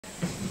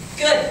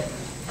Good.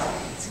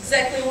 It's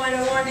exactly what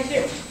I wanted to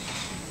hear.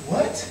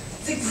 What?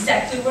 It's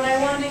exactly what I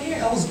wanted to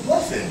hear. I was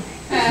bluffing.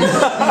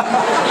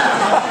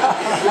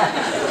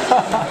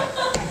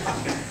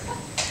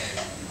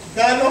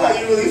 Now I know how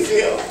you really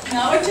feel.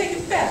 Now I take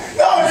it back.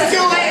 No, it's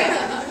too late.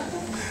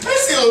 I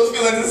see those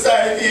feelings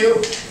inside of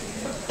you.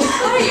 Why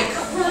are you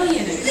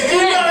crying again? You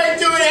know I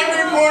do it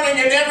every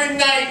morning and every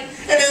night,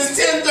 and it's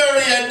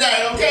 10:30 at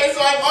night, okay? So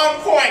I'm on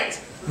point.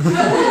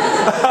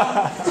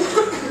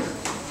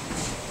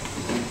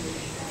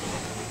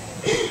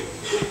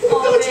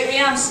 Oh, baby,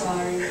 I'm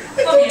sorry.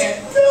 Come here.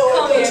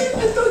 Come here.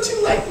 I thought you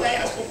liked my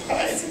apple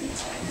pies.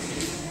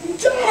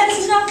 It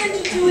has nothing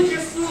to do with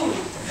your food.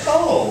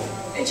 Oh.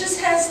 It just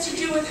has to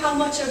do with how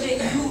much of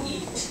it you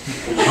eat.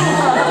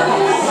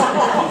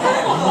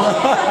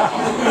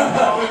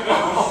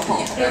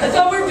 I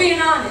thought we were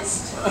being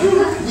honest.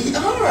 We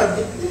are,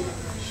 but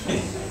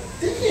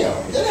damn.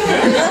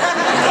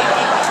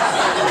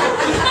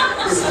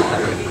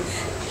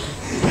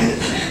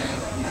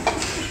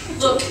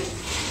 Look,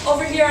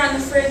 over here on the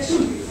fridge,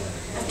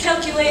 I've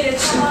calculated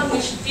how long we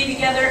should be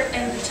together,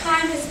 and the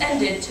time has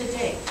ended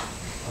today.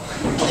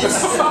 When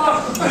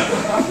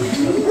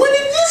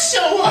did this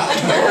show up?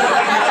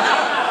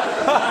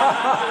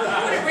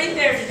 Put it right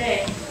there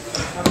today.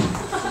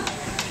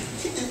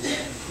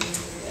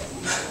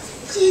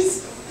 Jeez.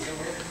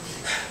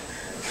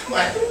 Come on,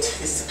 don't do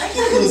this. I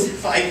can lose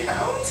 5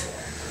 pounds.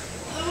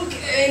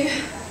 Okay.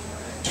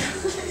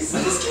 Please,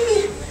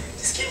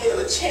 just give me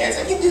another chance. I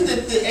can do the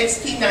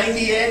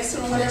XP90X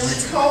or whatever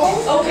it's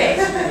called. Okay,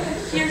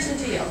 here's the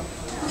deal.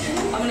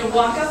 I'm going to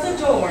walk out the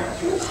door,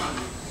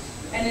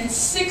 and in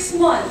 6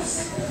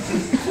 months,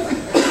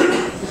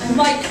 I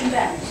might come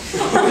back.